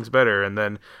the things better. And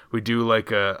then we do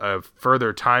like a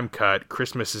further time cut.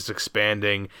 Christmas is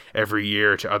expanding every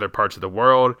year to other parts of the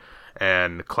world.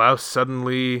 And Klaus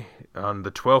suddenly, on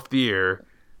the 12th year,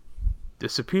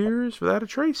 disappears without a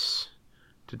trace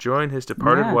to join his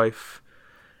departed wife.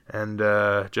 And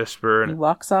Jesper... He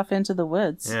walks off into the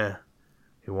woods. Yeah.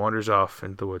 He wanders off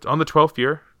into the woods. On the 12th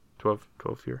year.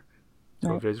 12th year.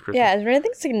 12 days of Christmas. Yeah, is there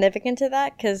anything significant to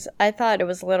that? Because I thought it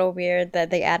was a little weird that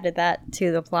they added that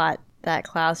to the plot, that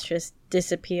Klaus just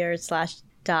disappears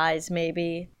 / dies,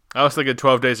 maybe. I was thinking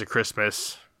 12 days of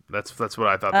Christmas. That's what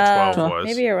I thought the 12 was.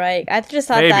 Maybe you're right. I just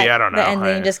thought maybe, that I don't know. The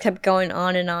ending just kept going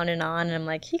on and on and on. And I'm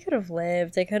like, he could have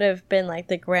lived. It could have been like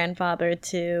the grandfather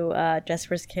to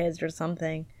Jesper's kids or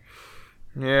something.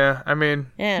 Yeah, I mean,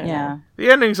 yeah.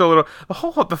 The ending's a little. The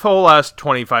whole last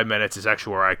 25 minutes is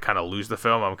actually where I kind of lose the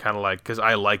film. I'm kind of like, because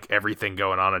I like everything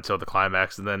going on until the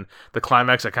climax, and then the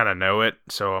climax I kind of know it,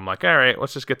 so I'm like, all right,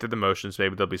 let's just get through the motions.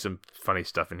 Maybe there'll be some funny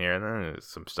stuff in here, and then there's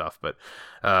some stuff. But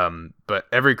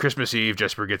every Christmas Eve,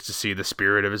 Jesper gets to see the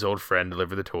spirit of his old friend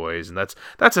deliver the toys, and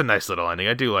that's a nice little ending.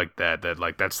 I do like that.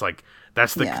 That's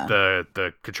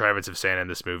the contrivance of Santa in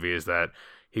this movie is that.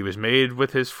 He was made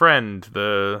with his friend,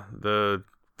 the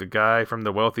guy from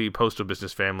the wealthy postal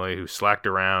business family who slacked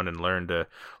around and learned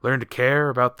to care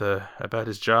about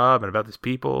his job and about his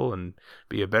people and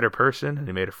be a better person. And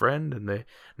he made a friend, and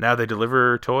now they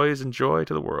deliver toys and joy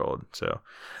to the world. So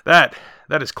that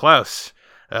is Klaus,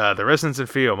 the Resonance and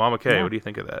Feel. Mama K, yeah. What do you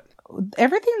think of that?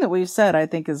 Everything that we've said, I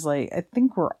think is like, I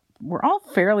think we're all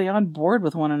fairly on board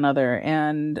with one another,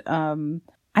 and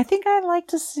I think I'd like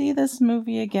to see this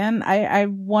movie again. I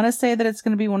want to say that it's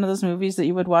going to be one of those movies that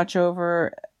you would watch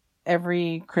over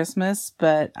every Christmas,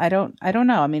 but I don't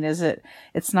know. I mean,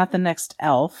 it's not the next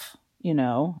Elf,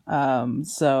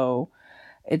 so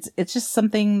it's just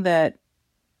something that,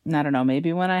 I don't know,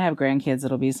 maybe when I have grandkids,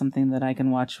 it'll be something that I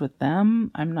can watch with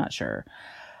them. I'm not sure.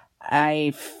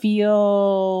 I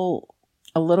feel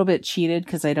a little bit cheated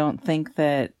because I don't think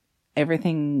that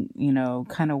everything,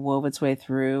 kind of wove its way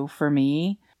through for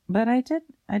me, but I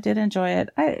did enjoy it.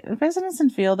 Resonance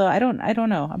and Feel, though, I don't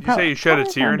know. You say you shed a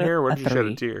tear in here? Where did you shed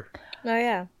a tear? Oh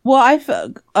yeah.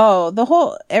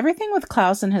 Well, everything with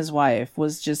Klaus and his wife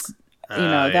was just,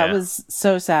 that was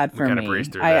so sad for me.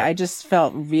 Breezed through that. I just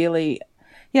felt really,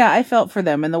 I felt for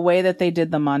them, and the way that they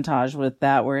did the montage with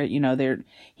that, where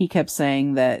he kept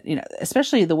saying that,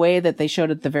 especially the way that they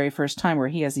showed it the very first time, where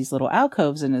he has these little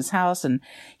alcoves in his house, and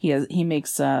he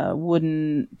makes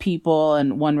wooden people,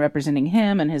 and one representing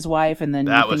him and his wife, and then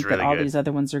you think that all these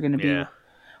other ones are going to be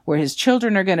where his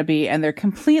children are going to be, and they're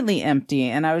completely empty.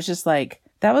 And I was just like,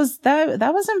 that was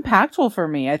impactful for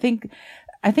me. I think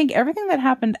everything that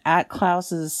happened at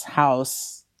Klaus's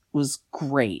house was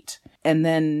great, and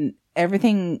then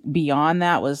everything beyond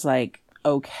that was like,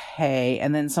 okay.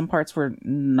 And then some parts were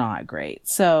not great.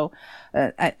 So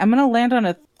I'm going to land on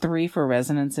a 3 for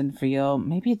Resonance and Feel,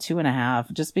 maybe a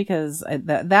 2.5, just because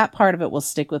that part of it will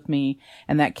stick with me,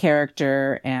 and that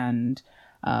character, and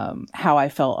how I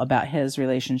felt about his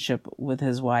relationship with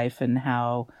his wife, and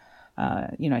how,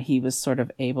 he was sort of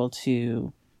able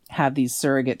to have these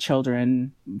surrogate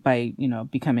children by,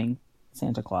 becoming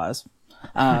Santa Claus.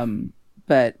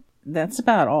 But that's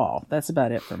about all. That's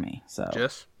about it for me. So,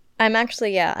 Jess? I'm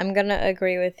gonna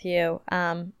agree with you.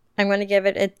 I'm gonna give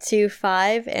it a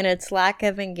 2.5, and its lack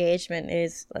of engagement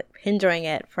is hindering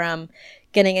it from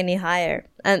getting any higher.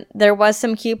 And there was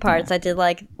some cute parts. I did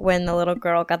like when the little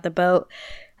girl got the boat.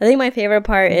 I think my favorite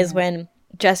part is when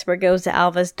Jesper goes to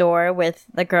Alva's door with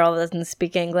the girl that doesn't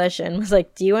speak English and was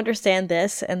like, "Do you understand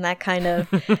this?" And that kind of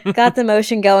got the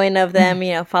motion going of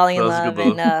them, falling in love.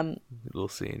 And little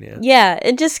scene, yeah. Yeah,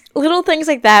 and just little things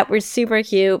like that were super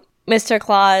cute. Mr.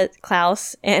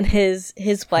 Klaus and his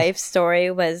wife's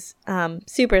story was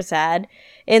super sad,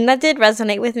 and that did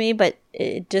resonate with me, but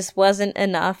it just wasn't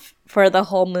enough for the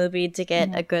whole movie to get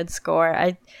a good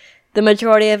score. The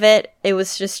majority of it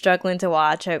was just struggling to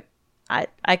watch.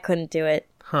 I couldn't do it.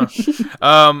 Huh.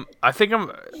 I think I'm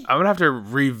gonna have to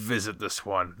revisit this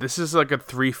one. This is like a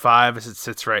 3.5 as it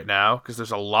sits right now, because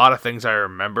there's a lot of things I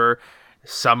remember.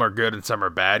 Some are good and some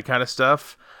are bad kind of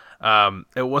stuff.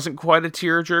 It wasn't quite a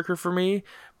tearjerker for me,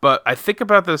 but I think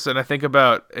about this, and I think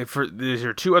about these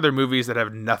are 2 other movies that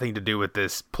have nothing to do with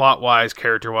this plot-wise,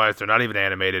 character-wise. They're not even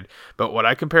animated. But what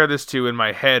I compare this to in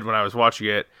my head when I was watching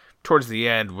it towards the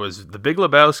end was The Big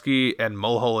Lebowski and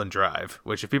Mulholland Drive,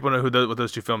 which, if people know what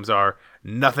those 2 films are,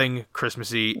 nothing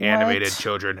Christmassy, animated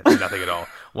children, nothing at all.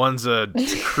 One's a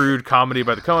crude comedy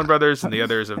by the Coen brothers, and the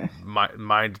other is a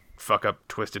mind fuck up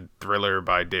twisted thriller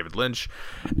by David Lynch.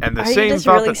 And the Are same you just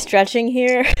thought really stretching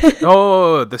here?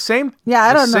 the same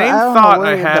I don't know. Same I don't thought know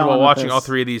where I you're had going while with watching this. all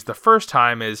 3 of these the first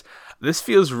time is, this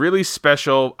feels really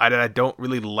special, and I don't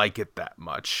really like it that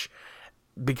much.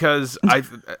 because my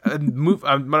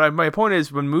point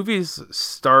is when movies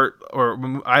start, or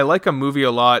when I like a movie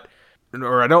a lot,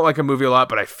 or I don't like a movie a lot,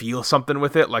 but I feel something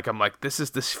with it. Like I'm like,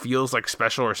 this feels like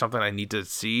special or something I need to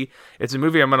see. It's a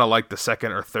movie I'm going to like the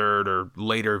second or third or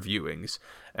later viewings.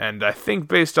 And I think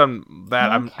based on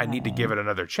that, I need to give it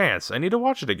another chance. I need to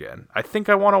watch it again. I think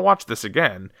I want to watch this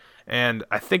again. And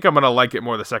I think I'm going to like it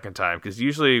more the second time. Because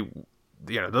usually,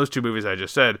 those two movies I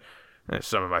just said, they're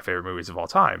some of my favorite movies of all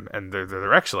time, and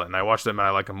they're excellent, and I watch them and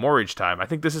I like them more each time. I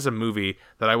think this is a movie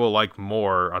that I will like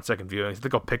more on second viewing. I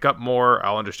think I'll pick up more,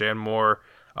 I'll understand more,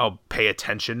 I'll pay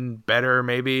attention better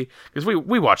maybe, because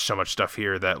we watch so much stuff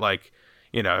here that, like,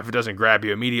 if it doesn't grab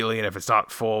you immediately, and if it's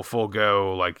not full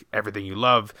go, like everything you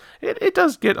love, it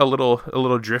does get a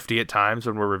little drifty at times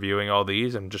when we're reviewing all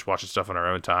these and just watching stuff on our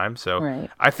own time. So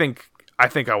right. I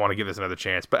think I want to give this another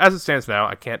chance, but as it stands now,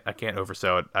 I can't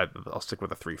oversell it. I'll stick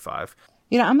with a 3.5.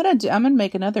 I'm gonna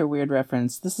make another weird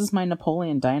reference. This is my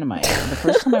Napoleon Dynamite. The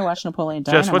first time I watched Napoleon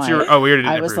Dynamite, Jess, what's your? Oh, we already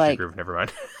did Imprison Groove. Never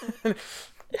mind.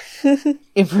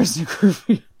 Imprison Groove.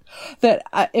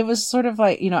 It was sort of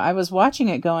like, I was watching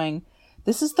it going,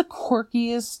 this is the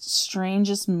quirkiest,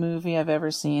 strangest movie I've ever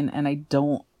seen, and I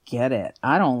don't get it.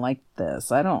 I don't like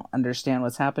this. I don't understand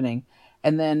what's happening.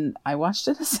 And then I watched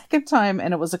it a second time,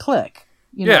 and it was a click.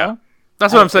 You know?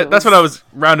 That's what I'm saying. That's what I was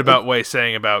roundabout way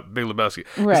saying about Big Lebowski.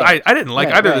 Right. I didn't like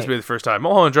either of this movie the first time.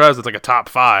 Mulholland Drive is like a top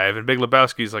 5, and Big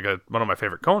Lebowski is like one of my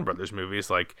favorite Coen Brothers movies.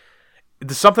 Like,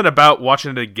 there's something about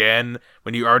watching it again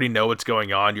when you already know what's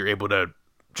going on. You're able to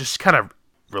just kind of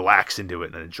relax into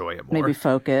it and enjoy it more. Maybe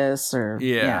focus or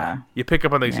you pick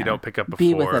up on things you don't pick up before.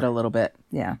 Be with it a little bit.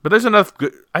 Yeah. But there's enough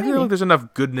good. I feel like there's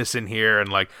enough goodness in here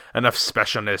and like enough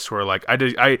specialness where like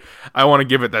I want to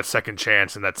give it that second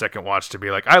chance and that second watch to be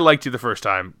like, I liked you the first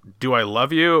time. Do I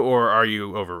love you or are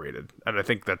you overrated? And I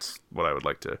think that's what I would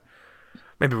like to.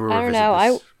 Maybe we'll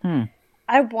revisit this.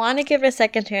 I want to give it a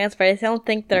second chance, but I don't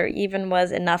think there even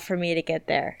was enough for me to get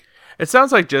there. It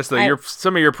sounds like just that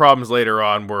some of your problems later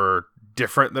on were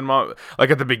different than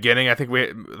like at the beginning. I think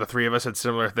the three of us had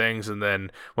similar things, and then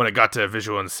when it got to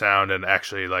visual and sound and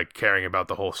actually like caring about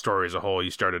the whole story as a whole, you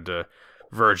started to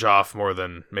verge off more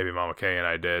than maybe Mama Kay and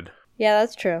I did. Yeah,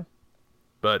 that's true.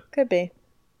 But could be.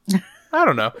 I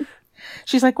don't know.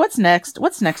 She's like, what's next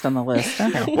on the list?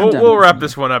 Okay, we'll wrap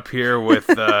this one up here with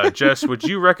Jess, would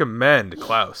you recommend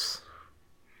Klaus?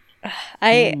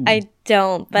 I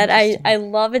don't, but I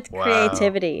love its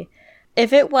creativity.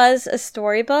 If it was a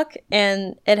storybook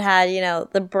and it had,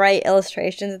 the bright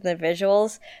illustrations and the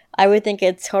visuals, I would think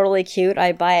it's totally cute.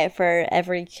 I'd buy it for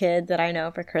every kid that I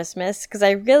know for Christmas because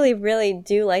I really, really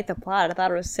do like the plot. I thought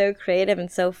it was so creative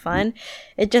and so fun.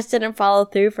 It just didn't follow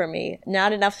through for me.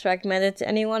 Not enough to recommend it to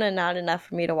anyone and not enough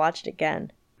for me to watch it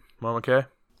again. Mama Kay?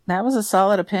 That was a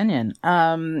solid opinion.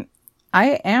 I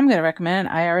am going to recommend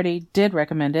it. I already did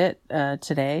recommend it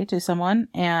today to someone,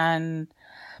 and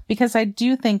because I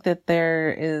do think that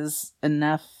there is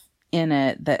enough in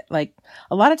it that, like,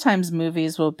 a lot of times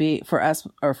movies will be, for us,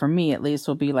 or for me at least,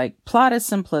 will be like, plot is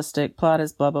simplistic, plot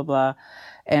is blah, blah, blah.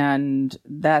 And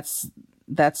that's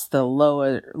the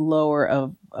lower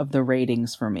of the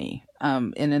ratings for me.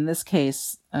 And in this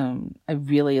case, I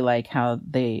really like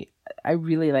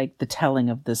the telling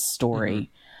of this story,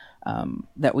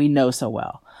 that we know so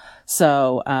well.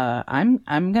 So I'm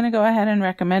gonna go ahead and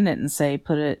recommend it and say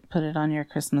put it on your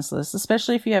Christmas list,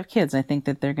 especially if you have kids. I think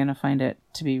that they're gonna find it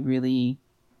to be really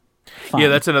fun. Yeah,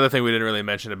 that's another thing we didn't really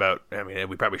mention about. I mean,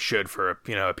 we probably should for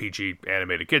a PG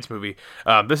animated kids movie.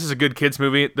 This is a good kids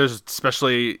movie. There's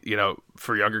especially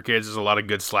for younger kids. There's a lot of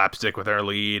good slapstick with our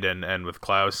lead and with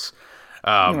Klaus.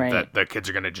 That the kids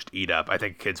are gonna just eat up. I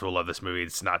think kids will love this movie.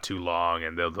 It's not too long,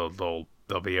 and they'll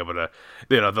be able to,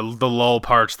 the lull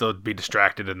parts, they'll be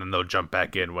distracted and then they'll jump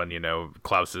back in when,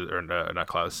 Klaus is, or not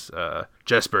Klaus,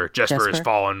 Jesper is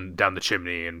falling down the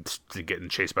chimney and getting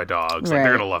chased by dogs. Like,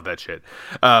 they're going to love that shit.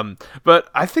 But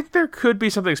I think there could be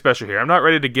something special here. I'm not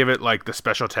ready to give it like the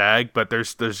special tag, but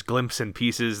there's glimpses and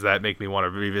pieces that make me want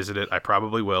to revisit it. I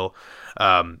probably will.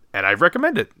 And I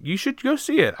recommend it. You should go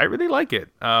see it. I really like it.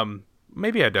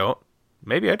 Maybe I don't.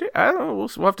 Maybe I do. I don't know.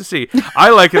 We'll have to see. I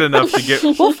like it enough to get.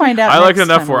 We'll find out. I like it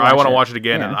enough where I want to watch it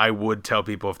again, and I would tell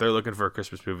people if they're looking for a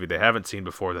Christmas movie they haven't seen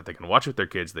before that they can watch with their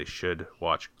kids, they should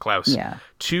watch Klaus. Yeah.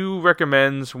 2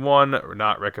 recommends, 1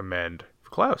 not recommend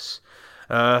Klaus.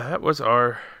 That was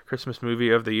our Christmas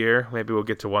movie of the year. Maybe we'll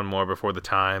get to one more before the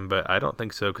time, but I don't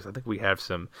think so because I think we got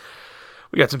some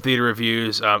theater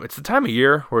reviews. It's the time of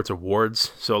year where it's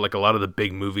awards. So like a lot of the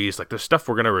big movies, like there's stuff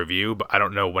we're going to review, but I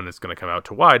don't know when it's going to come out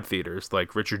to wide theaters.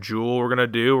 Like Richard Jewell we're going to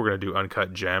do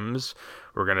Uncut Gems.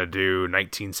 We're going to do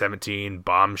 1917,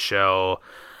 Bombshell.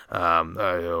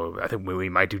 I think we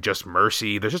might do Just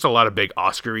Mercy. There's just a lot of big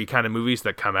Oscar-y kind of movies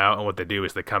that come out, and what they do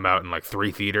is they come out in like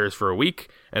 3 theaters for a week,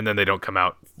 and then they don't come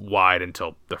out wide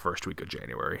until the first week of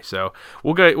January. So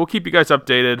we'll keep you guys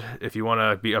updated if you want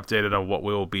to be updated on what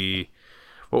we'll be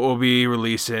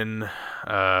releasing.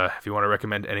 If you want to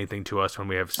recommend anything to us when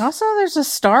we have... Also, there's a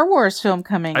Star Wars film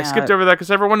coming out. I skipped over that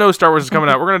because everyone knows Star Wars is coming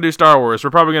out. We're going to do Star Wars.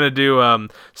 We're probably going to do,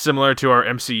 similar to our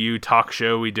MCU talk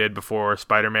show we did before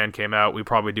Spider-Man came out,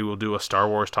 we'll do a Star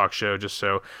Wars talk show just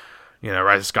so,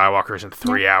 Rise of Skywalker isn't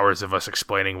 3 hours of us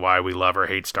explaining why we love or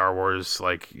hate Star Wars.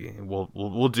 Like,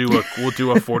 we'll do a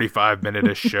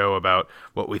 45-minute-ish show about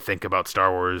what we think about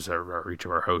Star Wars, or each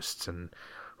of our hosts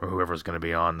or whoever's going to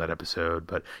be on that episode.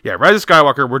 But yeah, Rise of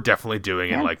Skywalker, we're definitely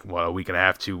doing in a week and a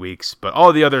half, 2 weeks. But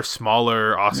all the other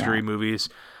smaller Oscar-y movies,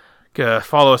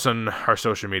 follow us on our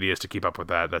social medias to keep up with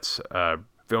that. That's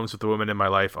Films with the Women in My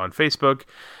Life on Facebook.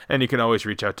 And you can always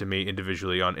reach out to me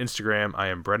individually on Instagram. I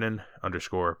am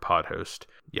Brennan_podhost.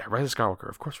 Yeah, Rise of Skywalker.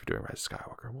 Of course we're doing Rise of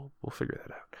Skywalker. We'll figure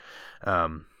that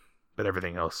out. But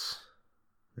everything else,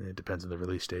 it depends on the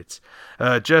release dates.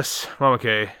 Jess, Mama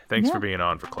K, thanks for being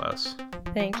on for Klaus.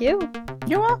 Thank you.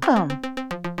 You're welcome.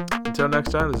 Until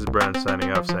next time, this is Brennan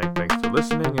signing off, saying thanks for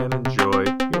listening and enjoy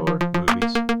your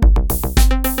movies.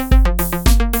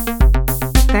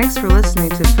 Thanks for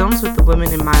listening to Films with the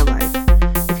Women in My Life.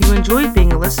 If you enjoyed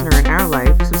being a listener in our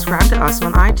life, subscribe to us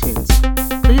on iTunes.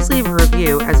 Please leave a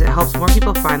review as it helps more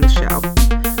people find the show.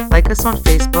 Like us on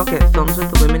Facebook at Films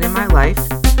with the Women in My Life.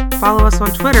 Follow us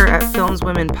on Twitter at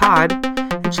FilmsWomenPod.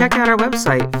 And check out our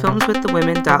website,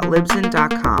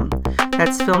 filmswiththewomen.libsyn.com.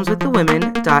 That's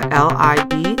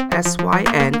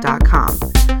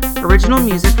filmswiththewomen.libsyn.com. Original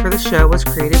music for the show was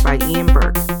created by Ian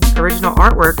Burke. Original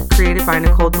artwork created by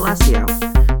Nicole D'Alessio.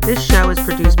 This show is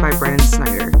produced by Brennan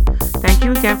Snyder. Thank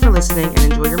you again for listening and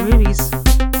enjoy your movies.